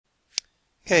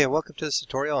Okay, welcome to this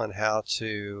tutorial on how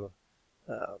to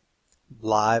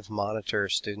live monitor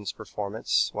students'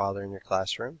 performance while they're in your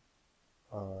classroom.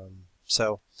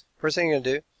 So first thing you're going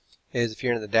to do is, if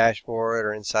you're in the dashboard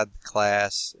or inside the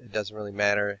class, it doesn't really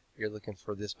matter. You're looking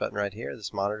for this button right here,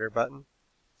 this monitor button.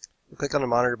 You click on the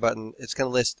monitor button. It's going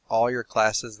to list all your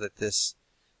classes that this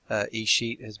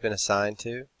eSheet has been assigned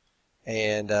to,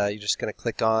 and you're just going to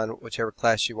click on whichever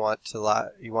class you want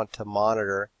to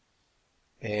monitor.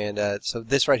 And so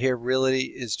this right here really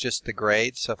is just the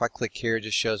grade. So if I click here, it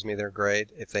just shows me their grade,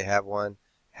 if they have one,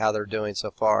 how they're doing so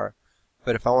far.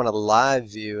 But if I want a live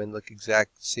view and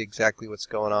see exactly what's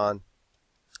going on,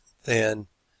 then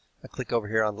I click over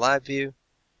here on live view,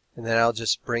 and then I'll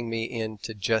just bring me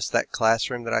into just that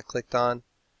classroom that I clicked on.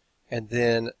 And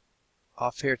then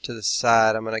off here to the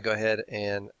side, I'm going to go ahead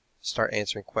and start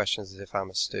answering questions as if I'm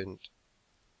a student.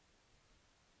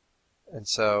 And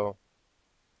so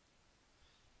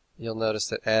you'll notice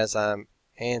that as I'm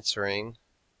answering,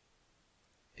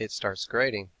 it starts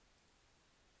grading.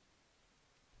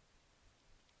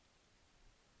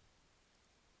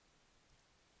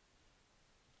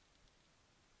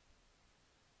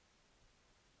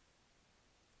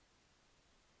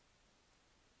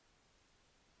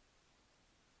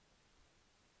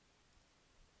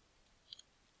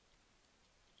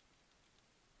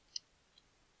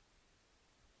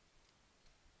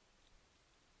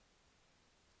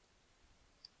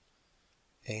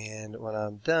 And when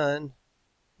I'm done,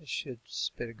 it should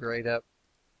spit a grade up.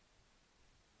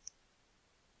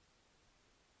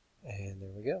 And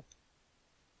there we go.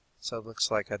 So it looks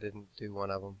like I didn't do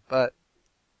one of them, but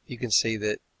you can see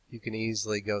that you can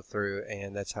easily go through,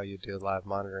 and that's how you do live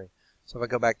monitoring. So if I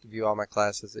go back to view all my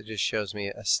classes, it just shows me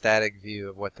a static view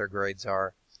of what their grades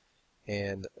are,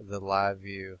 and the live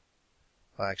view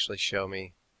will actually show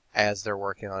me as they're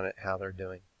working on it how they're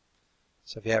doing.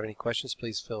 So if you have any questions,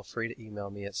 please feel free to email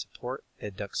me at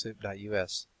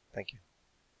support@ducksoup.us. Thank you.